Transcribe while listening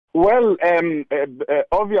Well,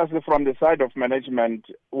 obviously, from the side of management,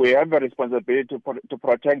 we have a responsibility to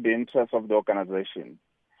protect the interests of the organization.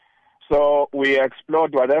 So we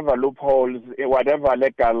explored whatever loopholes, whatever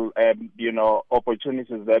legal,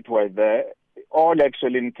 opportunities that were there, all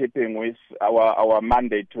actually in keeping with our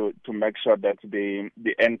mandate to make sure that the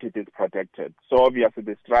entity is protected. So obviously,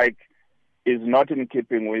 the strike is not in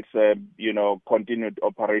keeping with, continued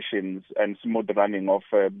operations and smooth running of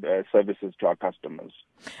services to our customers.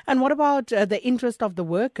 And what about the interest of the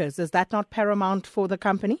workers? Is that not paramount for the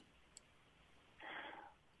company?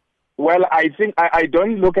 Well, I think I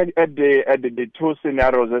don't look at the two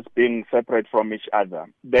scenarios as being separate from each other.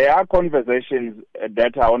 There are conversations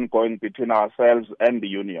that are ongoing between ourselves and the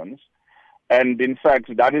unions. And in fact,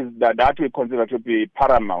 that we consider to be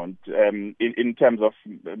paramount in terms of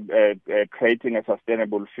creating a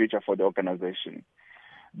sustainable future for the organization.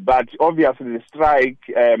 But obviously, the strike,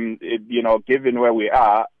 given where we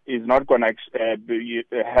are, is not going to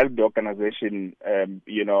help the organization,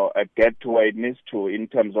 get to where it needs to in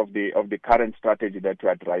terms of the current strategy that we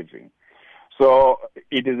are driving. So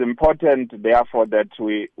it is important, therefore, that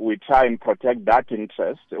we try and protect that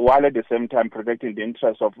interest while at the same time protecting the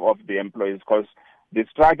interests of the employees, because the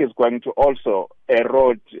strike is going to also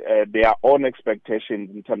erode their own expectations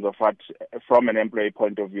in terms of what, from an employee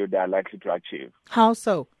point of view, they are likely to achieve. How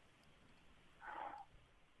so?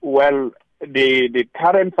 Well, the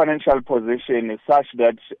current financial position is such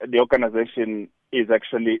that the organization is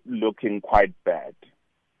actually looking quite bad.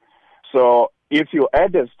 So if you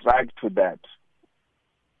add a strike to that,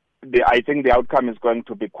 I think the outcome is going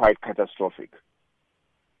to be quite catastrophic.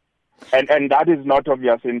 And that is not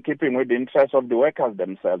obvious in keeping with the interests of the workers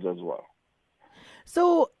themselves as well.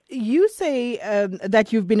 So you say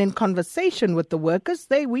that you've been in conversation with the workers.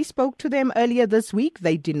 We spoke to them earlier this week.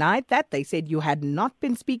 They denied that. They said you had not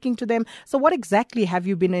been speaking to them. So what exactly have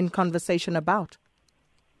you been in conversation about?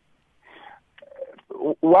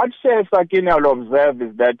 What Sakina will observe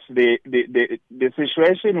is that the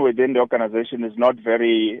situation within the organization is not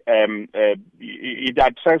very, it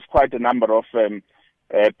attracts quite a number of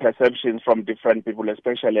perceptions from different people,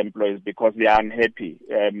 especially employees, because they are unhappy.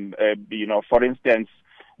 For instance,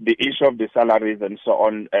 the issue of the salaries and so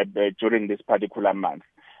on during this particular month.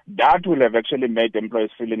 That will have actually made employees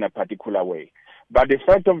feel in a particular way. But the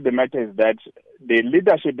fact of the matter is that the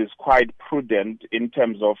leadership is quite prudent in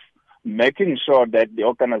terms of making sure that the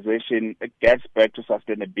organization gets back to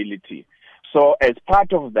sustainability. So as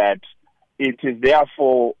part of that, it is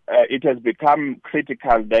therefore, it has become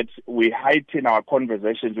critical that we heighten our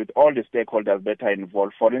conversations with all the stakeholders that are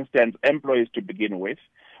involved. For instance, employees to begin with.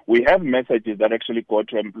 We have messages that actually go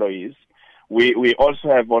to employees. We also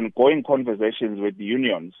have ongoing conversations with the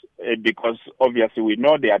unions because obviously we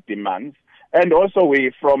know their demands. And also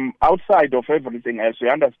we, from outside of everything else, we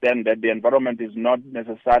understand that the environment is not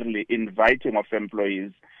necessarily inviting of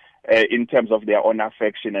employees in terms of their own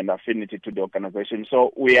affection and affinity to the organization.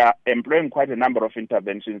 So we are employing quite a number of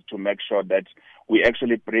interventions to make sure that we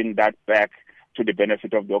actually bring that back to the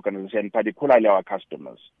benefit of the organization, particularly our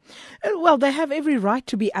customers. Well, they have every right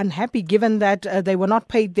to be unhappy given that they were not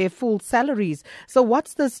paid their full salaries. So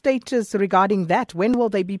what's the status regarding that? When will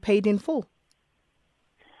they be paid in full?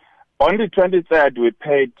 On the 23rd, we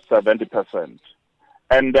paid 70%.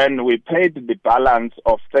 And then we paid the balance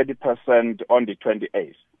of 30% on the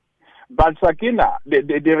 28th. But Sakina,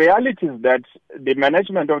 the reality is that the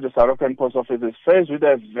management of the South African Post Office is faced with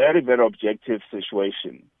a very, very objective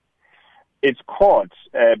situation. It's caught,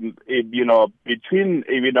 between,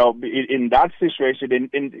 in that situation,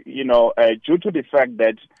 due to the fact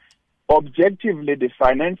that objectively the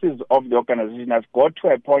finances of the organization have got to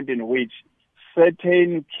a point in which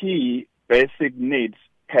certain key basic needs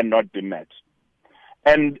cannot be met.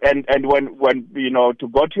 And when to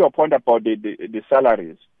go to your point about the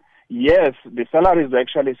salaries, yes, the salaries are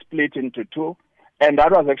actually split into two, and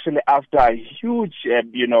that was actually after a huge,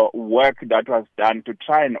 work that was done to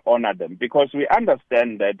try and honor them, because we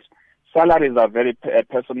understand that salaries are very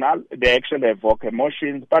personal. They actually evoke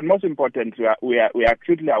emotions, but most importantly, we are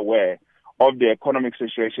acutely aware of the economic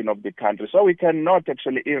situation of the country. So we cannot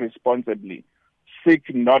actually irresponsibly seek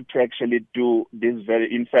not to actually do this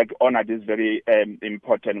honor this very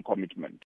important commitment.